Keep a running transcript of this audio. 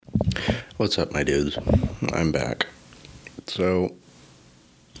What's up, my dudes? I'm back. So,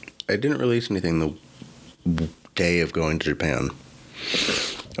 I didn't release anything the day of going to Japan.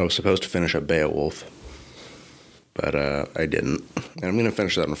 I was supposed to finish up Beowulf, but I didn't. And I'm going to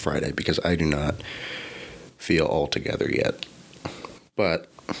finish that on Friday because I do not feel all together yet. But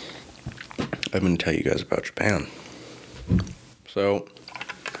I'm going to tell you guys about Japan. So,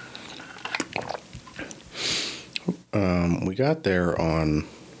 we got there on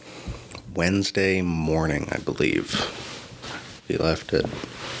Wednesday morning, I believe. We left it.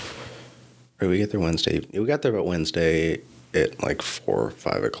 Or we get there Wednesday. We got there about Wednesday at like 4 or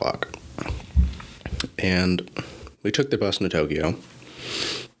 5 o'clock. And we took the bus into Tokyo.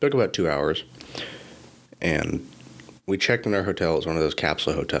 Took about 2 hours. And we checked in our hotel. It was one of those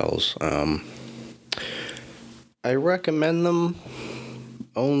capsule hotels. I recommend them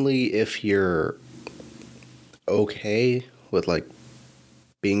only if you're okay with like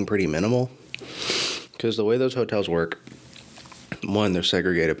being pretty minimal, because the way those hotels work, one, they're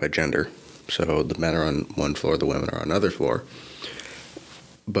segregated by gender, so the men are on one floor, the women are on another floor,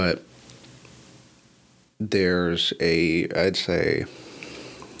 but there's I'd say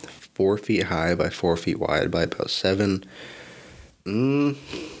 4 feet high by 4 feet wide by about 7, maybe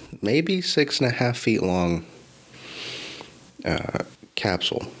 6.5 feet long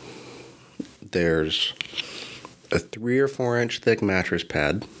capsule. There's a 3 or 4 inch thick mattress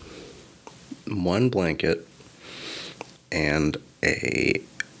pad, 1 blanket, and a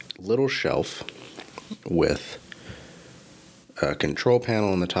little shelf with a control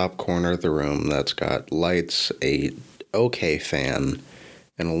panel in the top corner of the room that's got lights, a OK fan,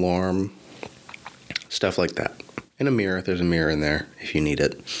 an alarm, stuff like that. And a mirror. There's a mirror in there if you need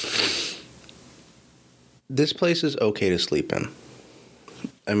it. This place is okay to sleep in.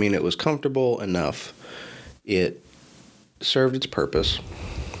 I mean, it was comfortable enough. It served its purpose.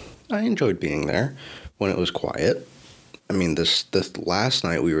 I enjoyed being there when it was quiet. I mean, this last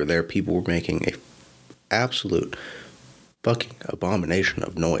night we were there, people were making a absolute fucking abomination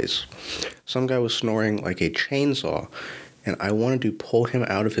of noise. Some guy was snoring like a chainsaw, and I wanted to pull him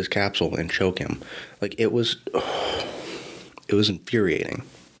out of his capsule and choke him. Like, it was infuriating.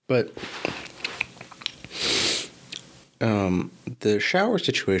 But the shower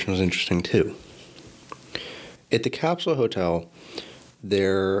situation was interesting too. At the capsule hotel,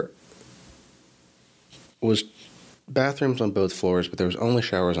 there was bathrooms on both floors, but there was only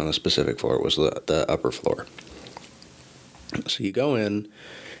showers on a specific floor. It was the upper floor. So you go in,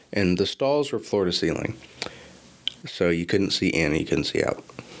 and the stalls were floor to ceiling. So you couldn't see in, you couldn't see out.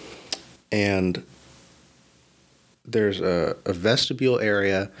 And there's a vestibule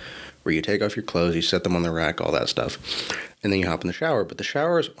area where you take off your clothes, you set them on the rack, all that stuff. And then you hop in the shower. But the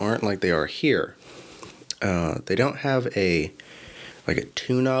showers aren't like they are here. They don't have a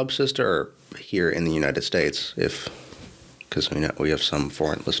two-knob system, or here in the United States, because we have some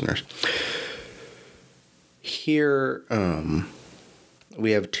foreign listeners. Here,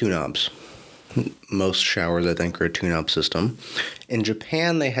 we have 2 knobs. Most showers, I think, are a 2-knob system. In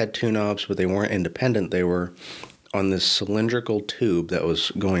Japan, they had 2 knobs, but they weren't independent. They were on this cylindrical tube that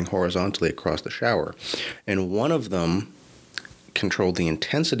was going horizontally across the shower. And one of them controlled the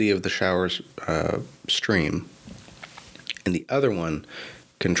intensity of the shower's stream, and the other one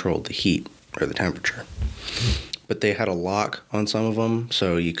controlled the heat or the temperature. But they had a lock on some of them,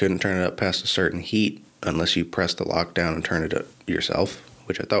 so you couldn't turn it up past a certain heat unless you pressed the lock down and turn it up yourself,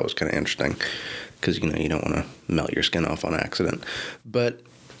 which I thought was kind of interesting because, you don't want to melt your skin off on accident. But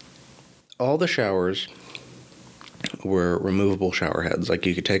all the showers were removable shower heads. Like,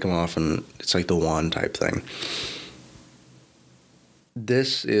 you could take them off, and it's like the wand type thing.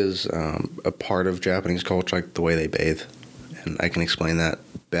 This is a part of Japanese culture, like the way they bathe. And I can explain that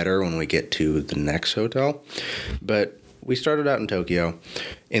better when we get to the next hotel. But we started out in Tokyo,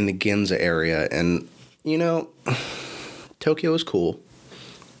 in the Ginza area. And, Tokyo is cool.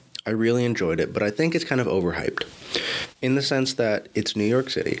 I really enjoyed it. But I think it's kind of overhyped. In the sense that it's New York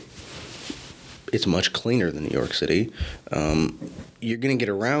City. It's much cleaner than New York City. You're going to get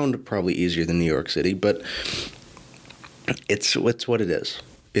around probably easier than New York City. But it's what it is.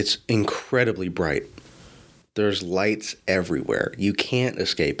 It's incredibly bright. There's lights everywhere. You can't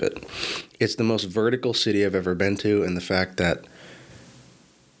escape it. It's the most vertical city I've ever been to, and the fact that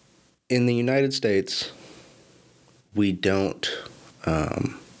in the United States, we don't,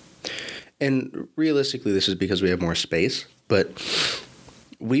 and realistically this is because we have more space, but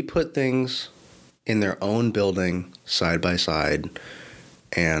we put things in their own building side by side,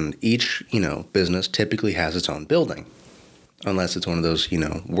 and each, business typically has its own building. Unless it's one of those,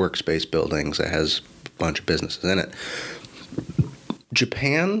 workspace buildings that has a bunch of businesses in it.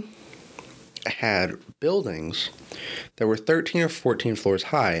 Japan had buildings that were 13 or 14 floors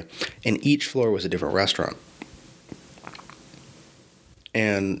high, and each floor was a different restaurant.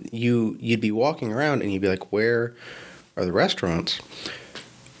 And you'd be walking around and you'd be like, where are the restaurants?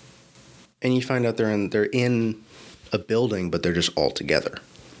 And you find out they're in a building, but they're just all together.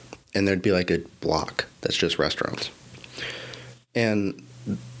 And there'd be like a block that's just restaurants. And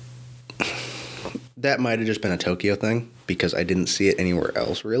that might have just been a Tokyo thing because I didn't see it anywhere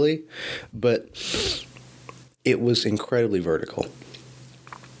else really. But it was incredibly vertical.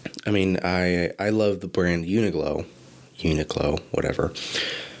 I mean, I love the brand Uniqlo, whatever.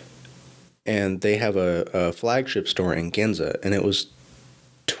 And they have a flagship store in Ginza, and it was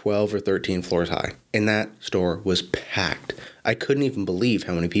 12 or 13 floors high. And that store was packed. I couldn't even believe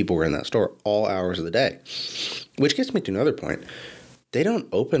how many people were in that store all hours of the day. Which gets me to another point. They don't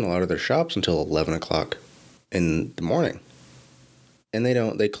open a lot of their shops until 11 o'clock in the morning. And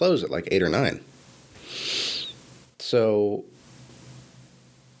they close at like 8 or 9. So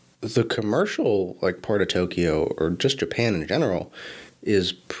the commercial like part of Tokyo, or just Japan in general,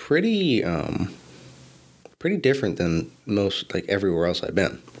 is pretty different than most, like everywhere else I've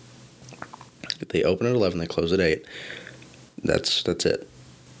been. They open at 11, they close at 8. That's it.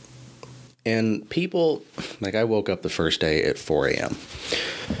 And people, like I woke up the first day at 4 a.m.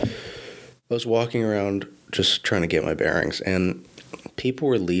 I was walking around just trying to get my bearings, and people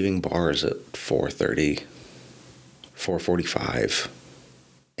were leaving bars at 4:30, 4:45.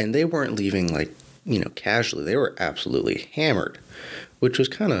 And they weren't leaving like, casually. They were absolutely hammered, which was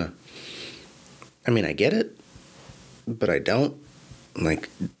kind of, I mean, I get it, but I don't. Like,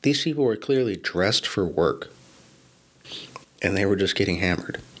 these people were clearly dressed for work, and they were just getting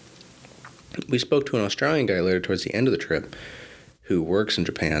hammered. We spoke to an Australian guy later towards the end of the trip who works in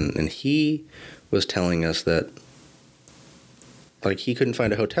Japan, and he was telling us that, like, he couldn't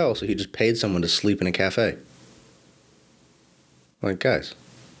find a hotel, so he just paid someone to sleep in a cafe. Like, guys,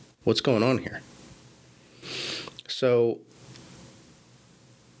 what's going on here? So,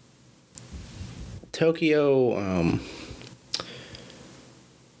 Tokyo,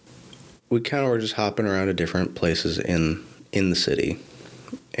 we kind of were just hopping around to different places in the city,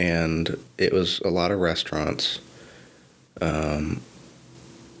 and it was a lot of restaurants.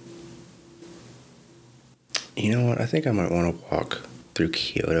 You know what? I think I might want to walk through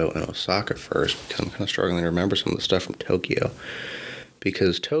Kyoto and Osaka first, because I'm kind of struggling to remember some of the stuff from Tokyo,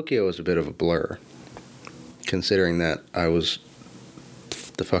 because Tokyo is a bit of a blur, considering that I was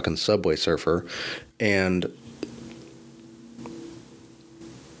the fucking subway surfer, and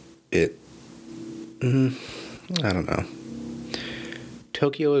I don't know.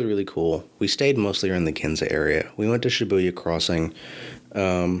 Tokyo was really cool. We stayed mostly around the Ginza area. We went to Shibuya Crossing.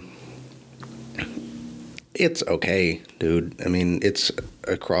 It's okay, dude. I mean, it's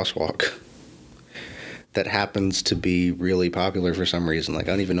a crosswalk that happens to be really popular for some reason. Like,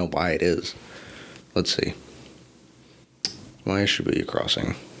 I don't even know why it is. Let's see. Why is Shibuya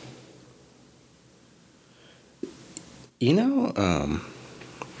Crossing? The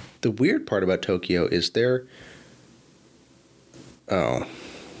weird part about Tokyo is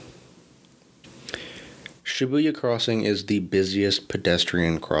Shibuya Crossing is the busiest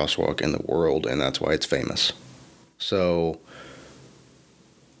pedestrian crosswalk in the world, and that's why it's famous. So,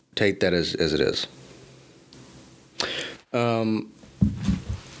 take that as it is.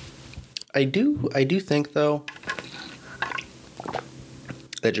 I do think, though,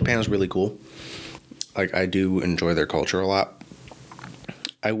 that Japan is really cool. Like, I do enjoy their culture a lot.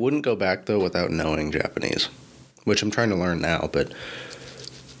 I wouldn't go back, though, without knowing Japanese, which I'm trying to learn now, but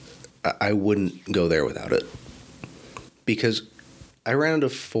I wouldn't go there without it. Because I ran into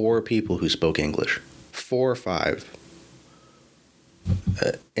 4 people who spoke English. 4 or 5.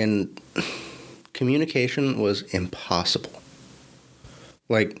 And communication was impossible.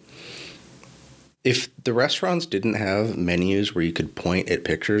 Like, if the restaurants didn't have menus where you could point at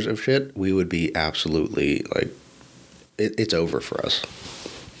pictures of shit, we would be absolutely, like, it's over for us.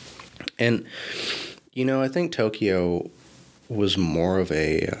 And, I think Tokyo was more of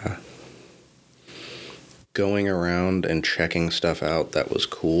a going around and checking stuff out that was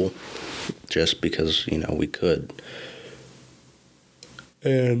cool just because, we could.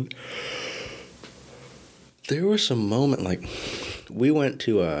 And there was some moment, like, we went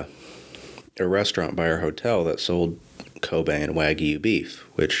to a restaurant by our hotel that sold Kobe and Wagyu beef,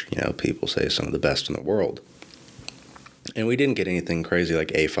 which, people say is some of the best in the world. And we didn't get anything crazy like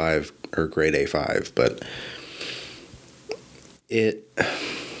A5 or grade A5, but it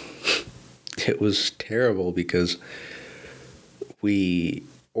was terrible because we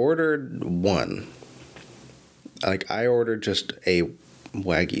ordered one. Like, I ordered just a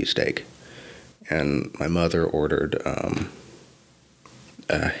Wagyu steak, and my mother ordered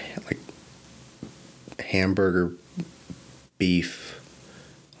like hamburger beef,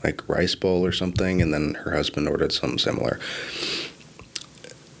 like rice bowl or something, and then her husband ordered something similar.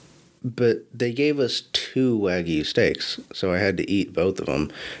 But they gave us 2 Wagyu steaks, so I had to eat both of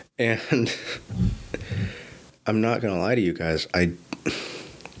them. And I'm not going to lie to you guys,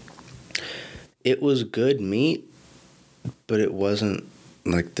 it was good meat, but it wasn't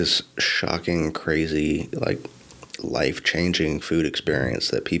like this shocking, crazy, like life-changing food experience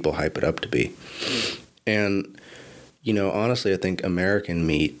that people hype it up to be. And, you know, honestly, I think American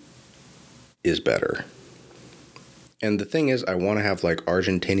meat is better. And the thing is, I want to have like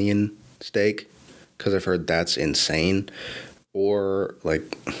Argentinian steak because I've heard that's insane. Or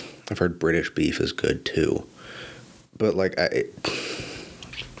like, I've heard British beef is good too. But like,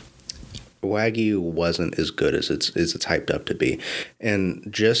 Wagyu wasn't as good as it's hyped up to be. And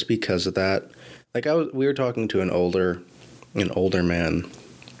just because of that, like we were talking to an older man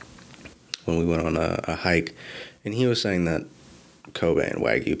when we went on a hike, and he was saying that Kobe and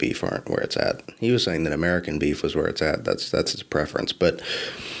Wagyu beef aren't where it's at. He was saying that American beef was where it's at. That's his preference. But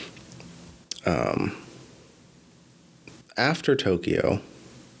after Tokyo,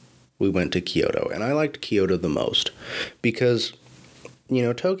 we went to Kyoto, and I liked Kyoto the most because, you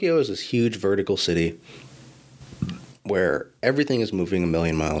know, Tokyo is this huge vertical city where everything is moving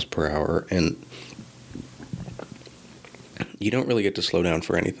 1,000,000 miles per hour, and you don't really get to slow down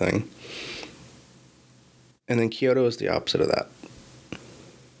for anything. And then Kyoto is the opposite of that.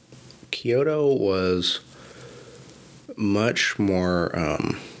 Kyoto was much more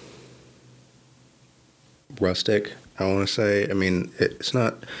rustic, I want to say. I mean, it's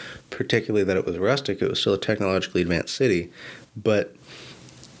not particularly that it was rustic. It was still a technologically advanced city, but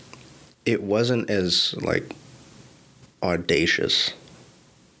it wasn't as, like, audacious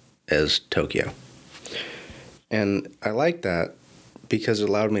as Tokyo. And I like that because it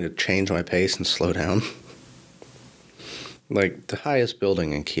allowed me to change my pace and slow down. Like, the highest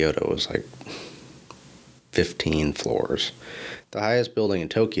building in Kyoto was, like, 15 floors. The highest building in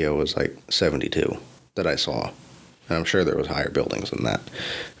Tokyo was, like, 72 that I saw. And I'm sure there was higher buildings than that.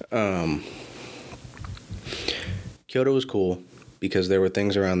 Kyoto was cool because there were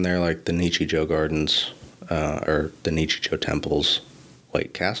things around there like the Nichijo Gardens, or the Nichijo Temple's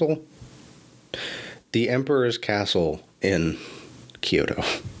White Castle. The Emperor's Castle in Kyoto.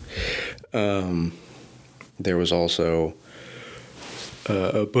 There was also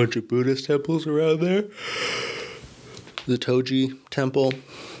a bunch of Buddhist temples around there. The Toji Temple,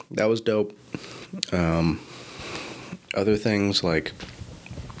 that was dope. Other things like,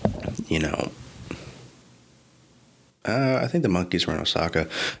 you know, I think the monkeys were in Osaka,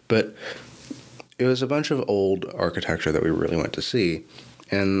 but it was a bunch of old architecture that we really went to see.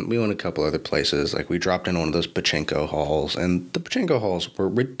 And we went a couple other places. Like, we dropped in one of those pachinko halls, and the pachinko halls were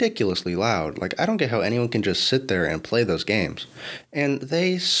ridiculously loud. Like, I don't get how anyone can just sit there and play those games. And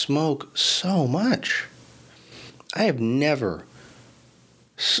they smoke so much. I have never,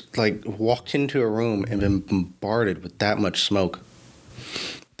 like, walked into a room and been bombarded with that much smoke.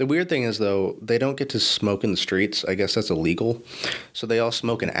 The weird thing is, though, they don't get to smoke in the streets. I guess that's illegal. So they all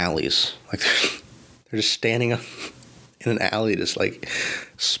smoke in alleys. Like, they're just standing up in an alley just, like,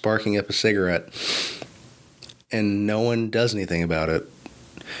 sparking up a cigarette. And no one does anything about it.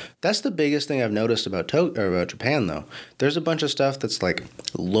 That's the biggest thing I've noticed about Japan, though. There's a bunch of stuff that's, like,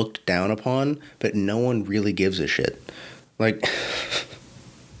 looked down upon, but no one really gives a shit. Like,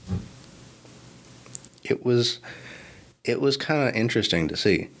 it was kind of interesting to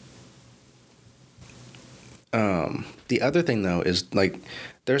see. The other thing, though, is, like,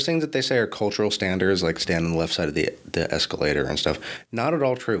 there's things that they say are cultural standards, like stand on the left side of the escalator and stuff. Not at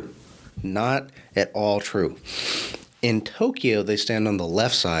all true. Not at all true. In Tokyo, they stand on the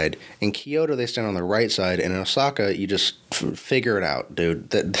left side. In Kyoto, they stand on the right side. And in Osaka, you just figure it out,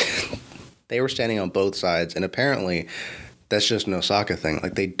 dude. That they were standing on both sides. And apparently, that's just an Osaka thing.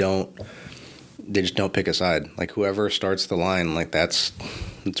 Like, they just don't pick a side. Like, whoever starts the line, like, that's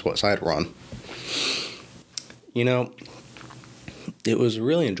what side we're on. You know, it was a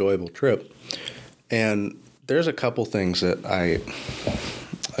really enjoyable trip. And there's a couple things that I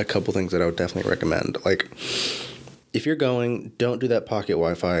would definitely recommend. Like, if you're going, don't do that pocket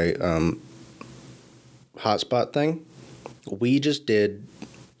Wi-Fi hotspot thing. We just did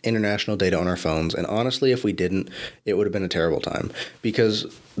international data on our phones, and honestly, if we didn't, it would have been a terrible time, because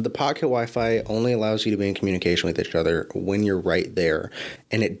the pocket Wi-Fi only allows you to be in communication with each other when you're right there,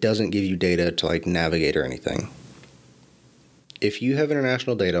 and it doesn't give you data to, like, navigate or anything. If you have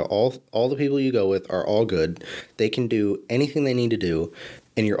international data, all the people you go with are all good. They can do anything they need to do,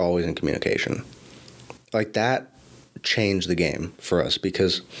 and you're always in communication. Like, that changed the game for us,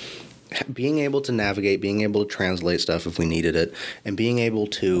 because being able to navigate, being able to translate stuff if we needed it, and being able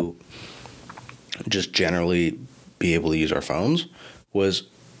to just generally be able to use our phones was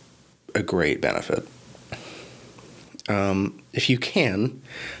a great benefit. If you can,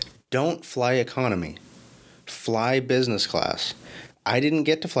 don't fly economy. Fly business class. I didn't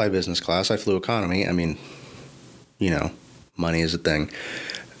get to fly business class. I flew economy. I mean, money is a thing.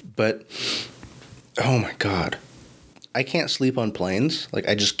 But, oh my God. I can't sleep on planes. Like,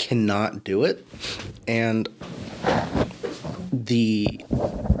 I just cannot do it. And the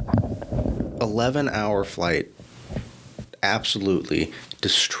 11-hour flight absolutely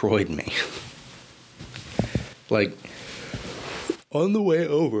destroyed me. Like, on the way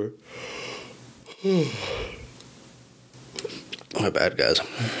over... My bad, guys.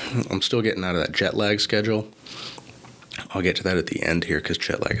 I'm still getting out of that jet lag schedule. I'll get to that at the end here, because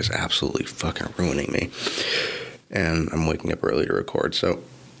jet lag is absolutely fucking ruining me. And I'm waking up early to record. So,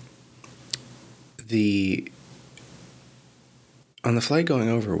 on the flight going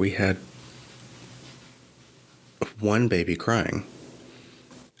over, we had one baby crying.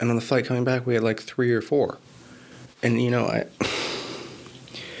 And on the flight coming back, we had like 3 or 4. And,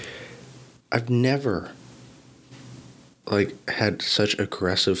 I've never, had such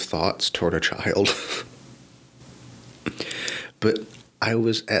aggressive thoughts toward a child. But I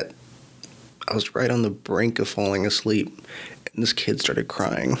was right on the brink of falling asleep, and this kid started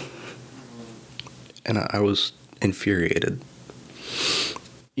crying. And I was infuriated.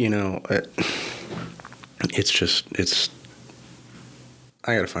 I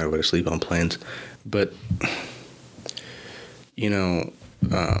gotta find a way to sleep on planes. But,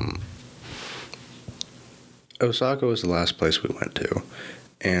 Osaka was the last place we went to,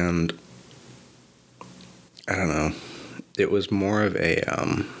 and I don't know, it was more of a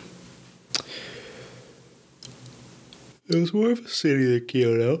city than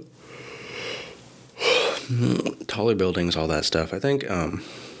Kyoto. Taller buildings, all that stuff. I think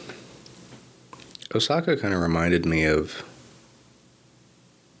Osaka kind of reminded me of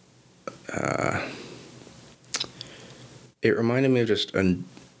just a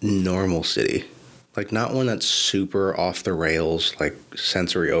normal city. Like, not one that's super off the rails, like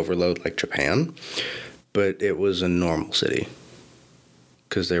sensory overload like Japan, but it was a normal city.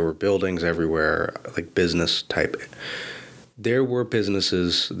 Because there were buildings everywhere, like business type. There were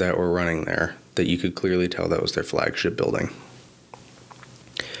businesses that were running there that you could clearly tell that was their flagship building.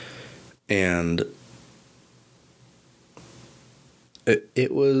 And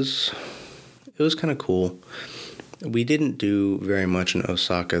it was kind of cool. We didn't do very much in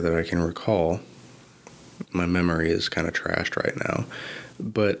Osaka that I can recall. My memory is kind of trashed right now.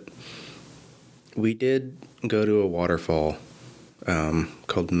 But we did go to a waterfall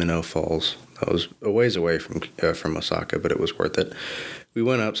called Minnow Falls. That was a ways away from Osaka, but it was worth it. We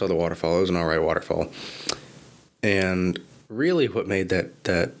went up, saw the waterfall. It was an all right waterfall. And really what made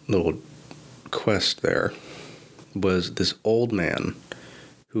that little quest there was this old man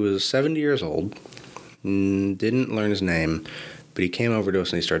who was 70 years old, didn't learn his name, but he came over to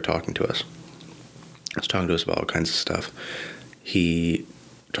us and he started talking to us. He was talking to us about all kinds of stuff. He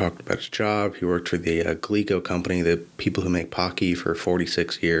talked about his job. He worked for the Glico company, the people who make Pocky, for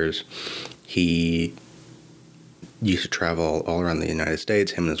 46 years. He used to travel all around the United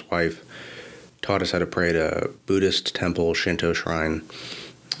States. Him and his wife taught us how to pray at a Buddhist temple, Shinto shrine.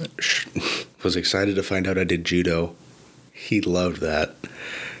 Was excited to find out I did judo. He loved that.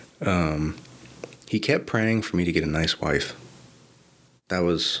 He kept praying for me to get a nice wife. That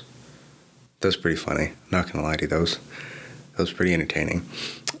was pretty funny. Not gonna lie to you, that was pretty entertaining.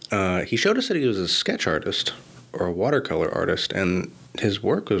 He showed us that he was a sketch artist or a watercolor artist, and his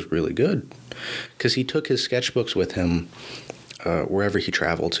work was really good because he took his sketchbooks with him wherever he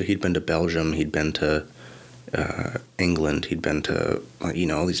traveled. So he'd been to Belgium, he'd been to England, he'd been to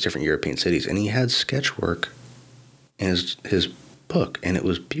all these different European cities, and he had sketch work in his book, and it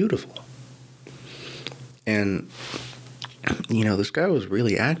was beautiful. And this guy was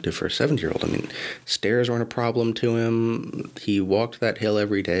really active for a 70-year-old. I mean, stairs weren't a problem to him. He walked that hill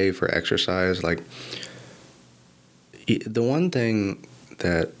every day for exercise. Like, the one thing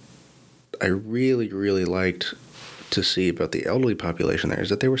that I really, really liked to see about the elderly population there is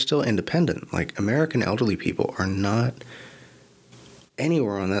that they were still independent. Like, American elderly people are not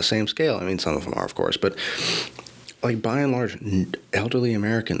anywhere on that same scale. I mean, some of them are, of course, but like, by and large, elderly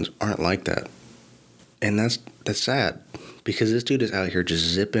Americans aren't like that. And that's sad, because this dude is out here just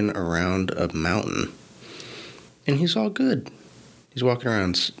zipping around a mountain, and he's all good. He's walking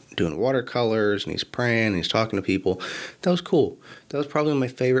around doing watercolors, and he's praying, and he's talking to people. That was cool. That was probably my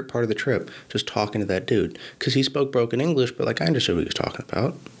favorite part of the trip, just talking to that dude. Because he spoke broken English, but, like, I understood what he was talking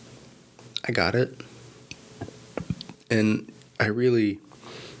about. I got it. And I really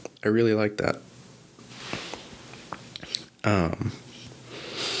like that.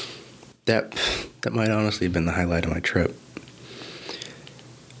 That might honestly have been the highlight of my trip.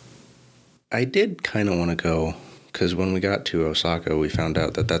 I did kind of want to go, because when we got to Osaka, we found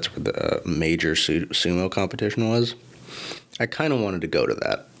out that that's where the major sumo competition was. I kind of wanted to go to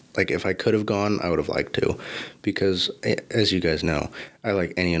that. Like, if I could have gone, I would have liked to, because, as you guys know, I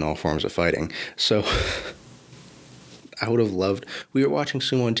like any and all forms of fighting. So, I would have loved... We were watching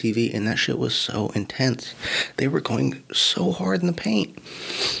sumo on TV, and that shit was so intense. They were going so hard in the paint.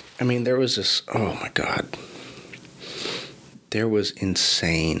 I mean, there was this... Oh, my God. There was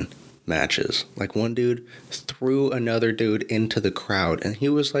insane matches. Like, one dude threw another dude into the crowd, and he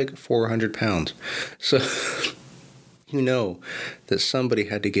was like 400 pounds. So, you know that somebody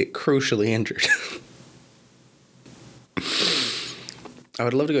had to get crucially injured. I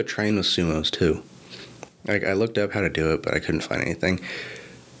would love to go train with sumos, too. Like, I looked up how to do it, but I couldn't find anything.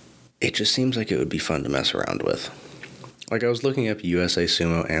 It just seems like it would be fun to mess around with. Like, I was looking up USA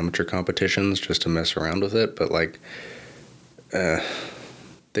Sumo amateur competitions just to mess around with it, but, like,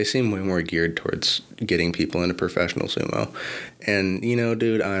 they seem way more geared towards getting people into professional sumo. And, you know,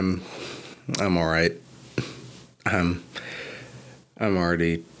 dude, I'm all right. I'm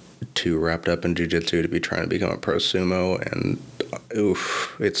already too wrapped up in jiu-jitsu to be trying to become a pro sumo, and I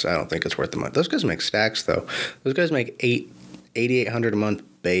don't think it's worth the money. Those guys make stacks, though. Those guys make $8,800 a month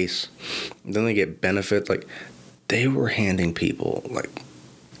base. Then they get benefits. Like, they were handing people, like,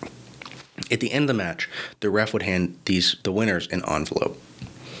 at the end of the match, the ref would hand the winners an envelope.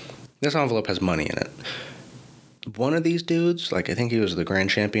 This envelope has money in it. One of these dudes, like, I think he was the grand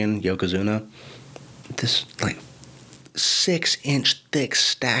champion, Yokozuna, this, like, 6-inch thick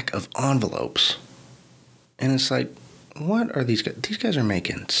stack of envelopes. And it's like, what are these guys? These guys are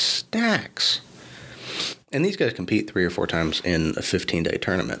making stacks. And these guys compete 3 or 4 times in a 15-day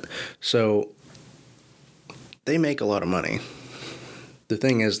tournament. So they make a lot of money. The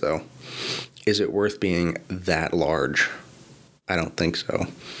thing is, though, is it worth being that large? I don't think so.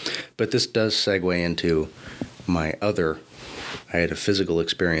 But this does segue into I had a physical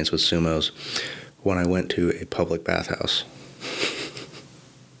experience with sumos when I went to a public bathhouse.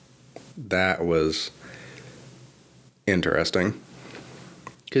 That was interesting.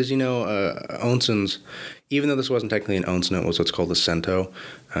 Because, you know, onsens, even though this wasn't technically an onsen, it was what's called a sento.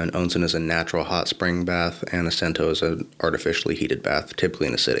 An onsen is a natural hot spring bath, and a sento is an artificially heated bath, typically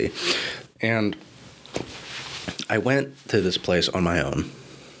in a city. And I went to this place on my own,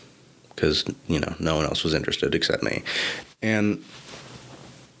 because, you know, no one else was interested except me. And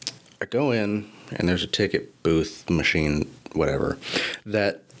I go in, and there's a ticket booth, machine, whatever,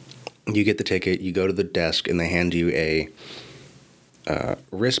 that you get the ticket, you go to the desk, and they hand you a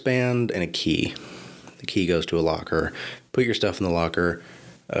wristband and a key. The key goes to a locker. Put your stuff in the locker,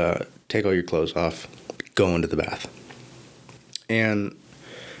 take all your clothes off, go into the bath. And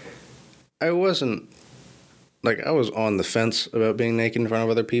I wasn't, like, I was on the fence about being naked in front of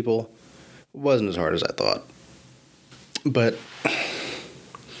other people. It wasn't as hard as I thought. But,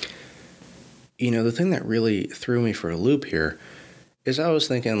 you know, the thing that really threw me for a loop here is I was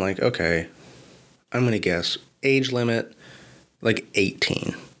thinking, like, okay, I'm going to guess age limit, like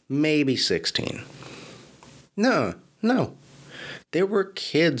 18, maybe 16. No. There were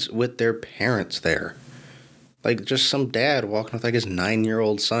kids with their parents there. Like, just some dad walking with, like, his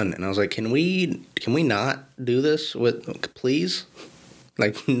 9-year-old son. And I was like, can we not do this please?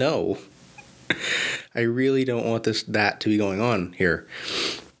 Like, no. I really don't want that to be going on here.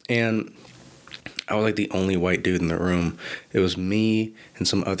 And I was, like, the only white dude in the room. It was me and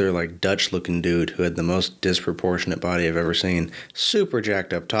some other, like, Dutch-looking dude who had the most disproportionate body I've ever seen. Super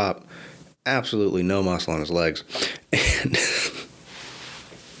jacked up top. Absolutely no muscle on his legs. And,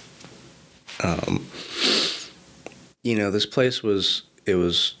 you know, this place was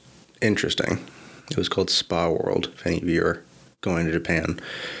interesting. It was called Spa World, if any of you are going to Japan.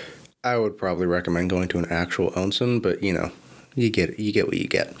 I would probably recommend going to an actual onsen, but, you know, you get what you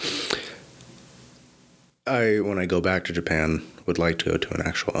get. When I go back to Japan, would like to go to an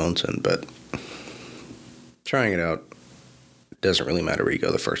actual onsen, but trying it out doesn't really matter where you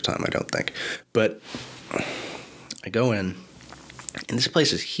go the first time, I don't think. But I go in, and this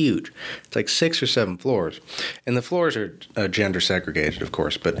place is huge. It's like 6 or 7 floors. And the floors are gender segregated, of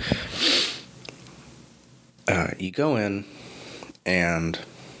course, but you go in, and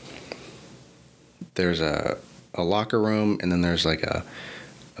there's a a locker room, and then there's like a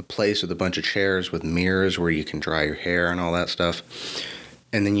place with a bunch of chairs with mirrors where you can dry your hair and all that stuff.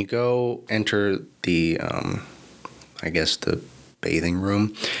 And then you go enter the, I guess, the bathing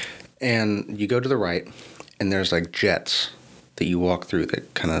room, and you go to the right, and there's like jets that you walk through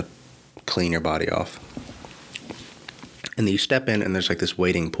that kind of clean your body off. And then you step in, and there's like this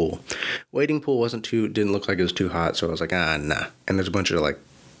wading pool. Wading pool didn't look like it was too hot, so I was like, nah. And there's a bunch of like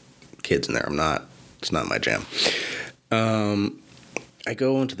kids in there. It's not my jam. I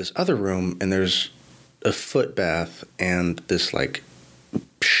go into this other room, and there's a foot bath and this like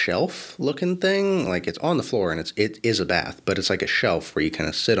shelf looking thing. Like, it's on the floor, and it is a bath, but it's like a shelf where you kind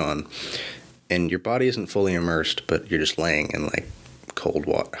of sit on, and your body isn't fully immersed, but you're just laying in like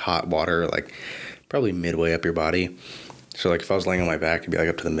hot water, like probably midway up your body. So like if I was laying on my back, it'd be like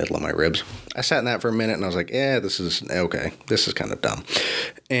up to the middle of my ribs. I sat in that for a minute, and I was like, this is okay. This is kind of dumb.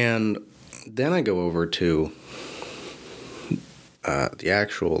 And then I go over to the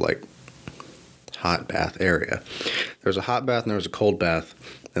actual like hot bath area. There was a hot bath, and there was a cold bath,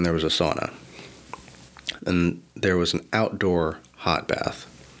 and there was a sauna. And there was an outdoor hot bath.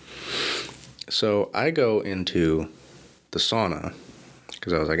 So I go into the sauna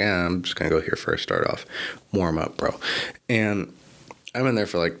because I was like, I'm just going to go here first, start off, warm up, bro. And I'm in there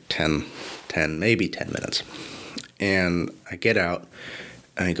for like 10, maybe 10 minutes. And I get out,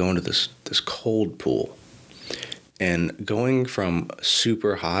 and I go into this cold pool. And going from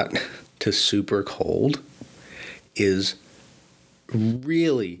super hot to super cold is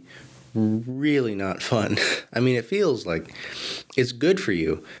really, really not fun. I mean, it feels like it's good for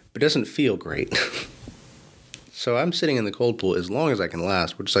you, but it doesn't feel great. So I'm sitting in the cold pool as long as I can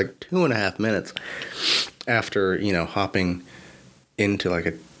last, which is like 2.5 minutes after, hopping into like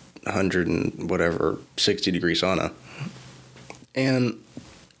 100 and whatever, 60 degree sauna. And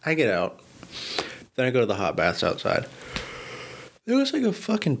I get out. Then I go to the hot baths outside. There was like a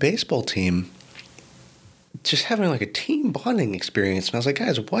fucking baseball team just having like a team bonding experience. And I was like,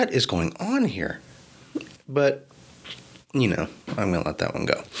 guys, what is going on here? But, I'm going to let that one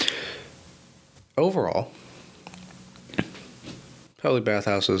go. Overall, public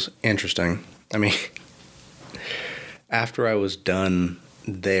bathhouses, interesting. I mean, after I was done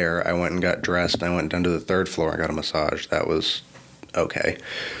there, I went and got dressed. I went down to the 3rd floor. I got a massage. That was okay.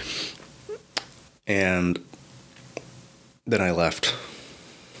 And then I left.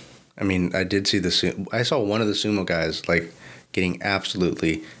 I mean, I did see I saw one of the sumo guys, like, getting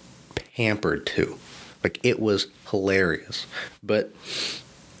absolutely pampered, too. Like, it was hilarious. But,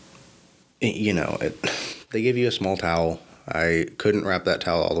 they give you a small towel. I couldn't wrap that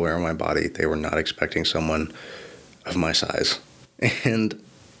towel all the way around my body. They were not expecting someone of my size. And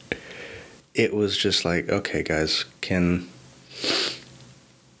it was just like, okay, guys, can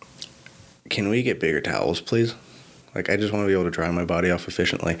we get bigger towels, please? Like, I just want to be able to dry my body off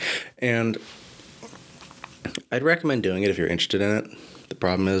efficiently. And I'd recommend doing it if you're interested in it. The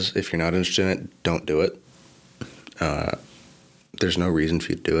problem is, if you're not interested in it, don't do it. There's no reason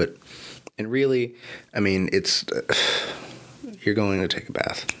for you to do it. And really, I mean, you're going to take a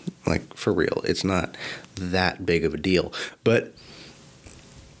bath. Like, for real. It's not that big of a deal. But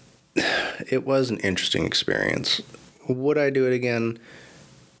it was an interesting experience. Would I do it again?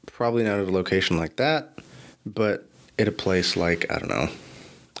 Probably not at a location like that, but at a place like, I don't know,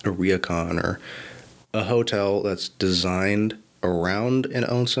 a Ryokan or a hotel that's designed around an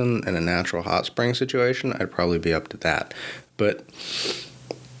onsen and a natural hot spring situation, I'd probably be up to that. But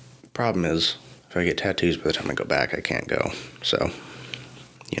problem is, if I get tattoos by the time I go back, I can't go. So,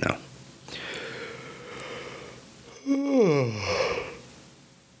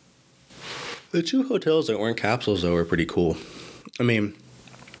 The 2 hotels that weren't capsules, though, were pretty cool. I mean,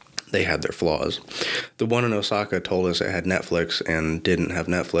 they had their flaws. The one in Osaka told us it had Netflix and didn't have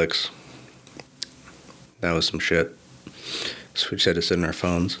Netflix. That was some shit. So we just had to sit on our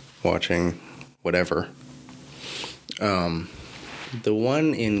phones watching whatever. The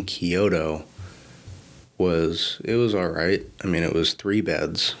one in Kyoto was all right. I mean, it was 3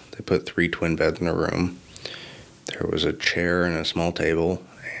 beds. They put 3 twin beds in a room. There was a chair and a small table,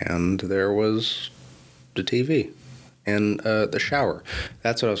 and there was the TV. And the shower.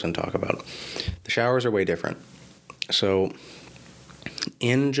 That's what I was going to talk about. The showers are way different. So,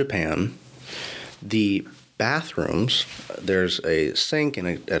 in Japan, the bathrooms, there's a sink and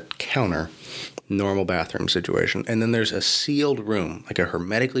a counter, normal bathroom situation. And then there's a sealed room, like a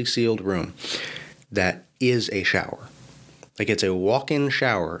hermetically sealed room, that is a shower. Like, it's a walk-in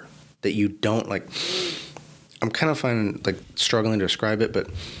shower that you don't, like... I'm kind of struggling to describe it, but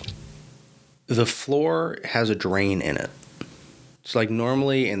the floor has a drain in it. It's like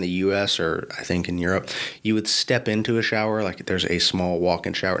normally in the US or I think in Europe, you would step into a shower like there's a small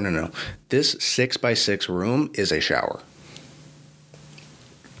walk-in shower. No. This 6x6 room is a shower.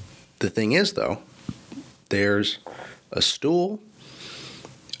 The thing is, though, there's a stool,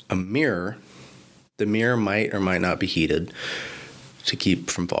 a mirror. The mirror might or might not be heated to keep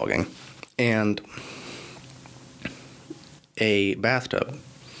from fogging, and a bathtub.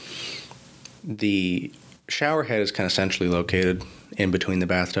 The shower head is kind of centrally located in between the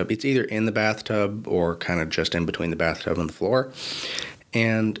bathtub. It's either in the bathtub or kind of just in between the bathtub and the floor.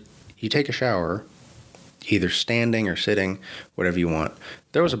 And you take a shower, either standing or sitting, whatever you want.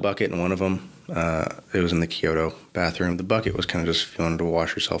 There was a bucket in one of them. It was in the Kyoto bathroom. The bucket was kind of just if you wanted to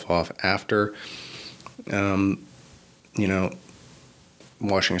wash yourself off after, washing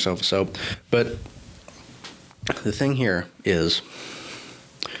yourself with soap. But the thing here is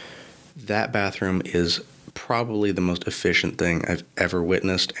that bathroom is probably the most efficient thing I've ever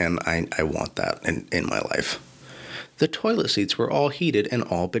witnessed, and I want that in my life. The toilet seats were all heated and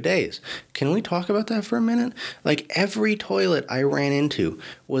all bidets. Can we talk about that for a minute? Like, every toilet I ran into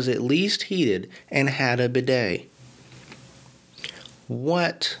was at least heated and had a bidet.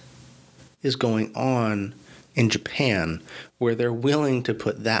 What is going on in Japan where they're willing to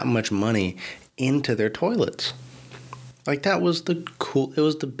put that much money into their toilets? Like, it was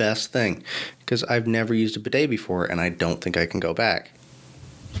the best thing, because I've never used a bidet before, and I don't think I can go back.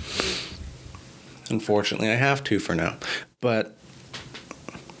 Unfortunately, I have to for now, but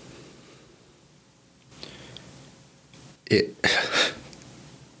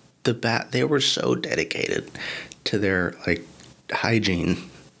they were so dedicated to their, like, hygiene.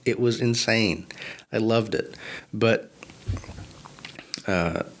 It was insane. I loved it. But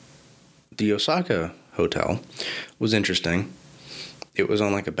the Osaka hotel was interesting. It was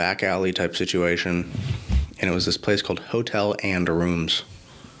on like a back alley type situation, and it was this place called Hotel and Rooms.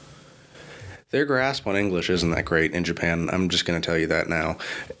 Their grasp on English isn't that great in Japan. I'm just going to tell you that now.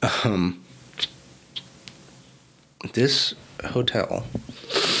 This hotel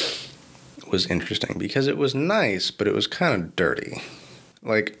was interesting because it was nice, but it was kind of dirty.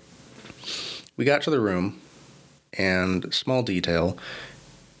 Like, we got to the room, and small detail,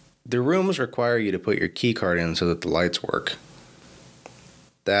 the rooms require you to put your key card in so that the lights work.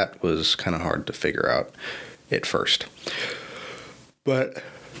 That was kind of hard to figure out at first. But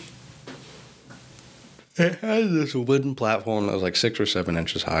it had this wooden platform that was like 6 or 7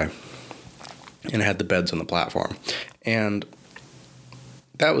 inches high, and it had the beds on the platform. And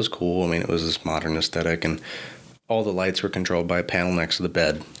that was cool. I mean, it was this modern aesthetic, and all the lights were controlled by a panel next to the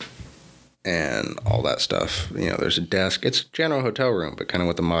bed and all that stuff. There's a desk. It's a general hotel room, but kind of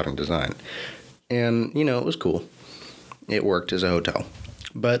with a modern design. And, it was cool. It worked as a hotel.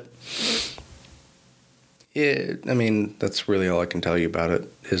 But, that's really all I can tell you about it,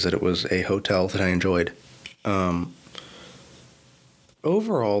 is that it was a hotel that I enjoyed.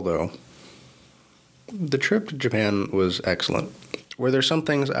 Overall, though, the trip to Japan was excellent. Were there some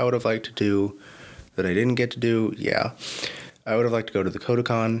things I would have liked to do that I didn't get to do? Yeah. I would have liked to go to the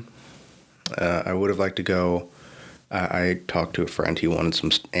Kodokan. I would have liked to go. I talked to a friend. He wanted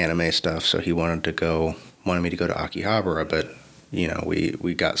some anime stuff, so he wanted me to go to Akihabara, but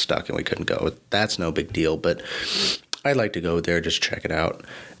we got stuck and we couldn't go. That's no big deal, but I'd like to go there, just check it out,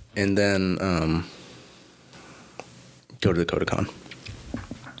 and then go to the Kodokan.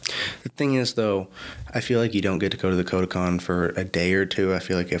 The thing is, though, I feel like you don't get to go to the Kodokan for a day or two. I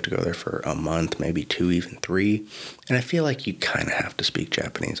feel like you have to go there for a month, maybe 2, even 3. And I feel like you kind of have to speak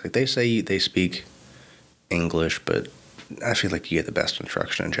Japanese. Like, they say they speak English, but I feel like you get the best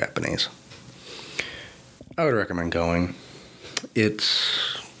instruction in Japanese. I would recommend going.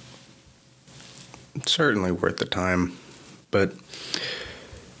 It's certainly worth the time, but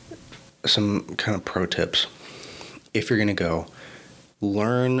some kind of pro tips. If you're going to go,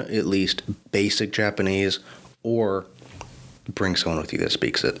 learn at least basic Japanese, or bring someone with you that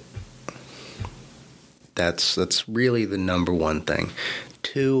speaks it. That's really the number one thing.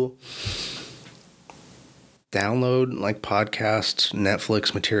 2, download like podcasts,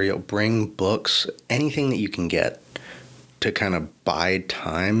 Netflix material, bring books, anything that you can get to kind of bide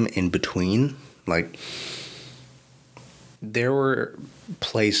time in between. Like, there were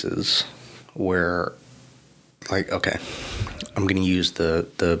places where, like, okay, I'm going to use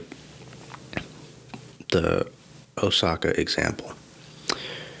the Osaka example.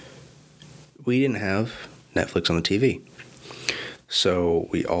 We didn't have Netflix on the TV, so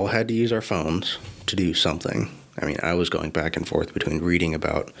we all had to use our phones to do something. I mean, I was going back and forth between reading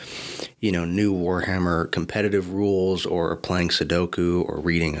about, new Warhammer competitive rules, or playing Sudoku, or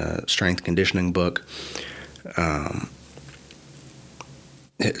reading a strength conditioning book.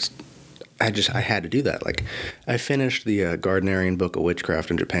 I had to do that. Like, I finished the Gardnerian Book of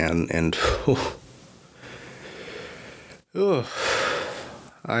Witchcraft in Japan, and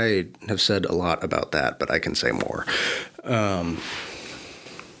I have said a lot about that, but I can say more.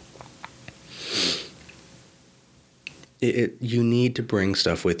 You need to bring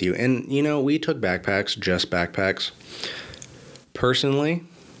stuff with you. And, we took backpacks, just backpacks. Personally,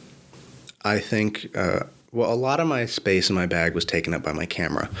 I think, a lot of my space in my bag was taken up by my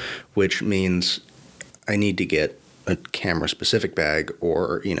camera, which means I need to get a camera-specific bag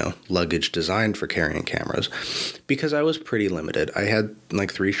or, luggage designed for carrying cameras, because I was pretty limited. I had,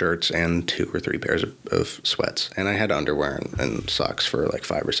 3 shirts and 2 or 3 pairs of sweats, and I had underwear and socks for,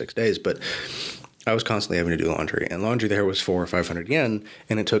 5 or 6 days, but I was constantly having to do laundry, and laundry there was 400 or 500 yen,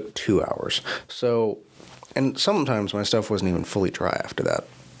 and it took 2 hours. So, and sometimes my stuff wasn't even fully dry after that.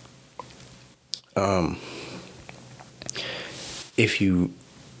 If you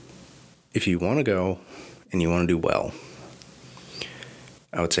want to go and you want to do well,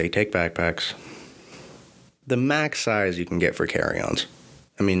 I would say take backpacks. The max size you can get for carry-ons.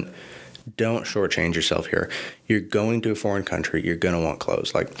 I mean, don't shortchange yourself here. You're going to a foreign country. You're going to want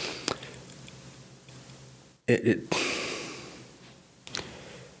clothes.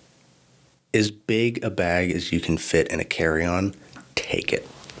 As big a bag as you can fit in a carry-on, take it.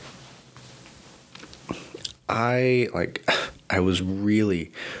 I was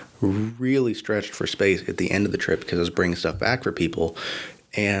really, really stretched for space at the end of the trip because I was bringing stuff back for people,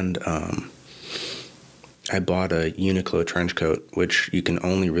 and I bought a Uniqlo trench coat, which you can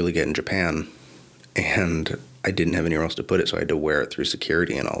only really get in Japan, and I didn't have anywhere else to put it, so I had to wear it through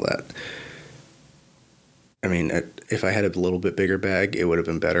security and all that. I mean, if I had a little bit bigger bag, it would have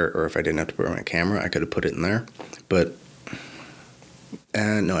been better, or if I didn't have to put my camera, I could have put it in there, but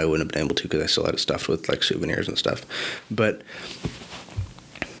no, I wouldn't have been able to because I still had it stuffed with, souvenirs and stuff. But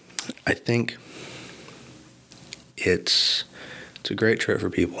I think it's a great trip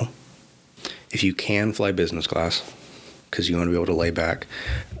for people. If you can fly business class, because you want to be able to lay back,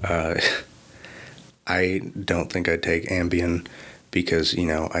 I don't think I'd take Ambien because,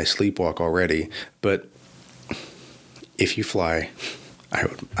 I sleepwalk already. But if you fly,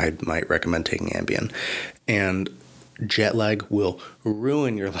 I might recommend taking Ambien. And jet lag will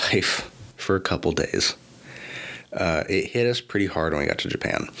ruin your life for a couple days. It hit us pretty hard when we got to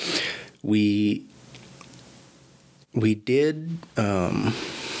Japan. We did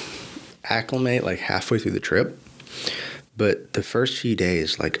acclimate halfway through the trip, but the first few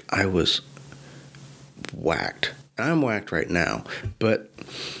days, I was whacked. I'm whacked right now, but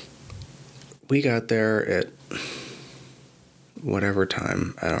we got there at whatever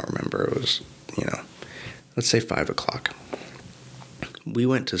time, I don't remember. It was, let's say 5 o'clock. We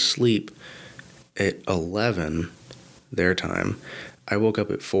went to sleep at 11 their time. I woke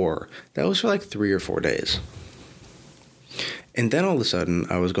up at 4. That was for 3 or 4 days. And then all of a sudden,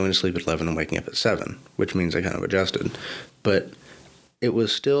 I was going to sleep at 11 and waking up at 7, which means I kind of adjusted. But it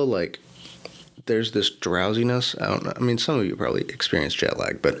was still there's this drowsiness. I don't know. I mean, some of you probably experienced jet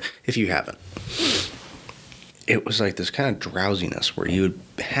lag, but if you haven't, it was this kind of drowsiness where you would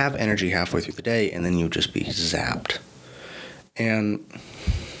have energy halfway through the day and then you would just be zapped. And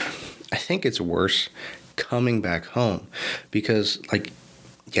I think it's worse coming back home because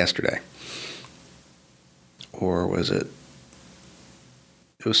yesterday, or was it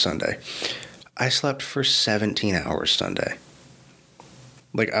was Sunday, I slept for 17 hours Sunday.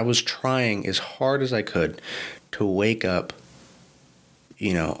 I was trying as hard as I could to wake up,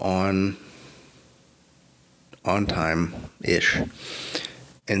 on time-ish,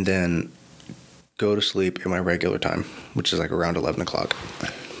 and then go to sleep at my regular time, which is around 11 o'clock.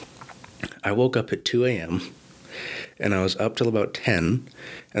 I woke up at 2 a.m., and I was up till about 10,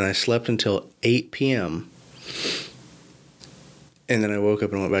 and I slept until 8 p.m., and then I woke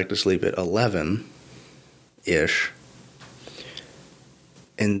up and went back to sleep at 11-ish,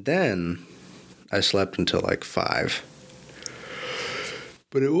 and then I slept until 5.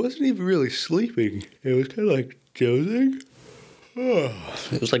 But it wasn't even really sleeping. It was kind of dozing.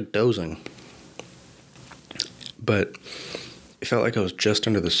 It was dozing. But it felt like I was just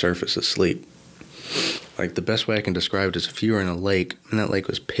under the surface asleep. The best way I can describe it is if you were in a lake and that lake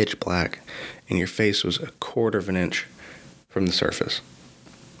was pitch black and your face was 1/4 of an inch from the surface.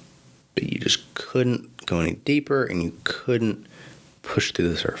 But you just couldn't go any deeper and you couldn't push through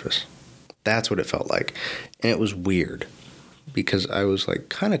the surface. That's what it felt like. And it was weird because I was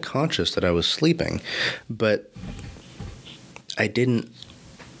kind of conscious that I was sleeping, but I didn't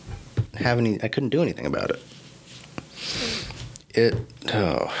have I couldn't do anything about it.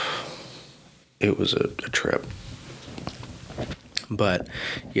 It was a trip. But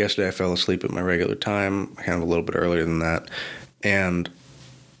yesterday I fell asleep at my regular time, kind of a little bit earlier than that, and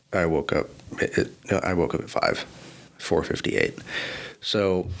I woke up. I woke up at 4:58.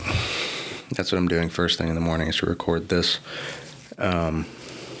 So that's what I'm doing first thing in the morning is to record this. I'm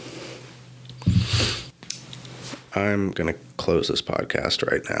gonna close this podcast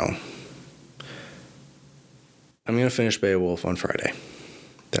right now. I'm gonna finish Beowulf on Friday.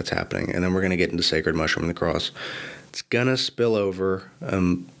 That's happening, and then we're gonna get into Sacred Mushroom and the Cross. It's gonna spill over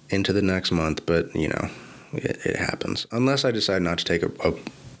into the next month, but it happens. Unless I decide not to take a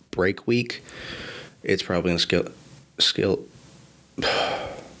break week, it's probably gonna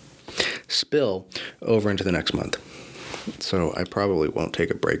spill over into the next month. So I probably won't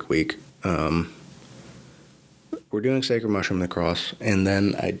take a break week. We're doing Sacred Mushroom and the Cross, and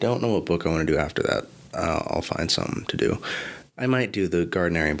then I don't know what book I want to do after that. I'll find something to do. I might do the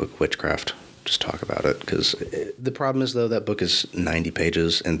Gardnerian book, Witchcraft. Just talk about it, because the problem is, though, that book is 90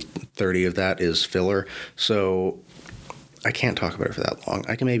 pages, and 30 of that is filler, so I can't talk about it for that long.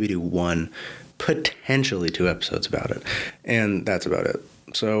 I can maybe do 1, potentially 2 episodes about it, and that's about it.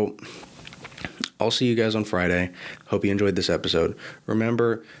 So I'll see you guys on Friday. Hope you enjoyed this episode.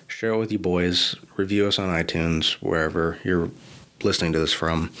 Remember, share it with you boys. Review us on iTunes, wherever you're listening to this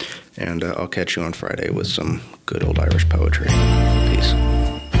from. And I'll catch you on Friday with some good old Irish poetry.